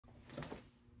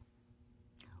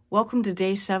Welcome to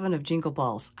day 7 of Jingle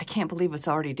Balls. I can't believe it's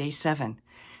already day 7.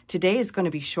 Today is going to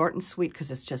be short and sweet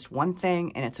because it's just one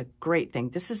thing and it's a great thing.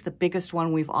 This is the biggest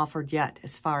one we've offered yet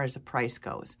as far as the price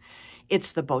goes.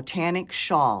 It's the Botanic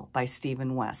Shawl by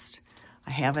Stephen West.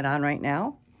 I have it on right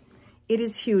now. It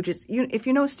is huge. If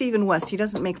you know Stephen West, he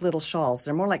doesn't make little shawls.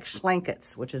 They're more like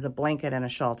blankets, which is a blanket and a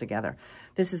shawl together.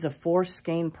 This is a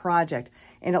 4-skein project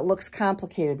and it looks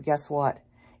complicated, but guess what?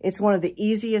 It's one of the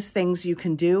easiest things you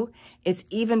can do. It's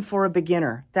even for a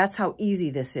beginner. That's how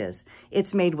easy this is.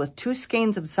 It's made with 2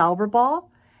 skeins of Zauberball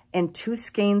and 2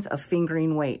 skeins of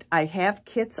fingering weight. I have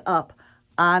kits up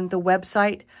on the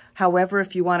website. However,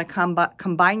 if you want to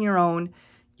combine your own,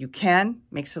 you can.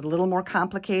 Makes it a little more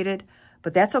complicated,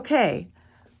 but that's okay.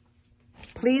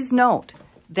 Please note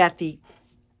that the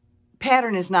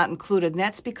pattern is not included, and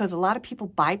that's because a lot of people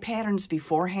buy patterns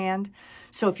beforehand.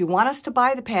 So if you want us to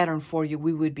buy the pattern for you,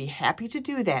 we would be happy to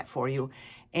do that for you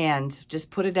and just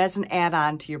put it as an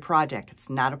add-on to your project. It's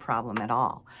not a problem at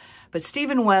all. But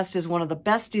Stephen West is one of the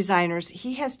best designers.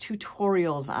 He has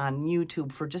tutorials on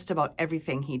YouTube for just about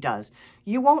everything he does.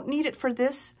 You won't need it for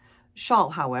this shawl,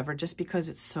 however, just because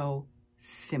it's so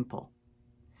simple.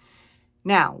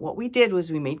 Now, what we did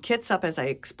was we made kits up, as I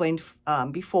explained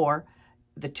before.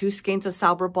 The 2 skeins of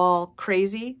Zauberball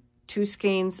Crazy, 2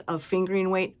 skeins of fingering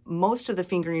weight. Most of the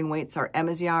fingering weights are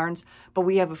Emma's yarns, but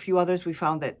we have a few others we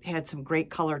found that had some great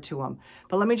color to them.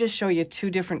 But let me just show you 2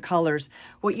 different colors.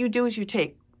 What you do is you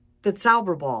take the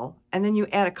Zauberball and then you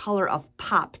add a color of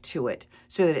pop to it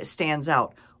so that it stands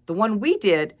out. The one we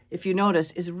did, if you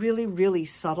notice, is really, really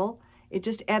subtle. It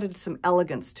just added some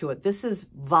elegance to it. This is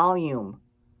Volume.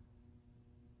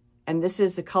 And this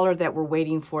is the color that we're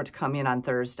waiting for to come in on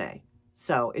Thursday.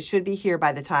 So it should be here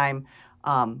by the time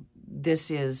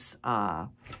this is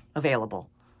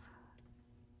available.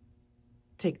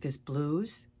 Take this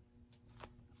blues,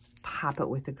 pop it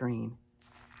with the green,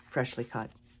 freshly cut,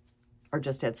 or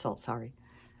just add salt, sorry.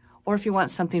 Or if you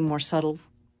want something more subtle,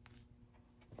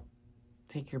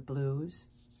 take your blues,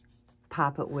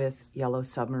 pop it with Yellow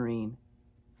Submarine.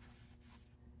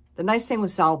 The nice thing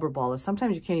with Zauberball is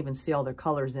sometimes you can't even see all their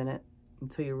colors in it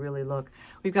until you really look.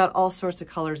 We've got all sorts of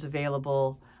colors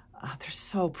available. They're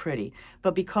so pretty.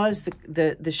 But because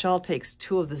the shawl takes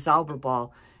 2 of the Zauberball,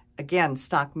 again,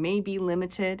 stock may be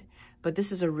limited, but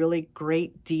this is a really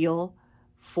great deal.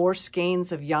 4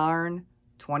 skeins of yarn,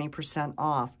 20%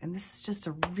 off. And this is just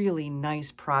a really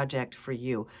nice project for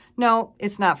you. No,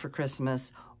 it's not for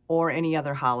Christmas or any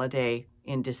other holiday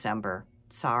in December.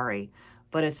 Sorry.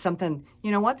 But it's something, you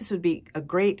know what? This would be a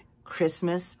great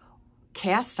Christmas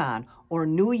cast on or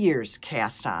New Year's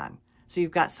cast on. So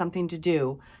you've got something to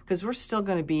do because we're still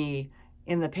going to be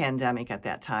in the pandemic at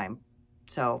that time.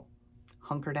 So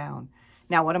hunker down.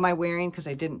 Now, what am I wearing? Because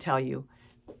I didn't tell you.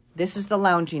 This is the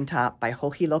lounging top by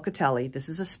Joji Locatelli. This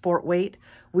is a sport weight.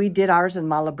 We did ours in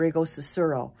Malabrigo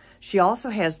Cicero. She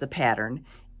also has the pattern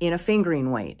in a fingering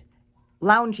weight.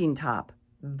 Lounging top,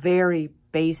 very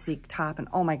basic top. And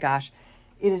oh my gosh,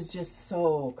 it is just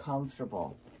so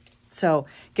comfortable. So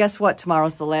guess what?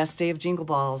 Tomorrow's the last day of Jingle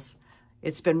Balls.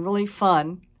 It's been really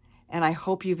fun, and I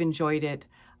hope you've enjoyed it.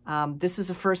 This is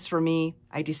a first for me.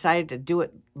 I decided to do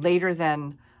it later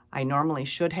than I normally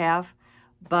should have,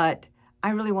 but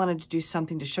I really wanted to do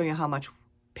something to show you how much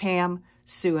Pam,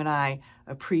 Sue, and I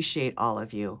appreciate all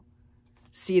of you.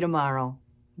 See you tomorrow.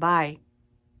 Bye.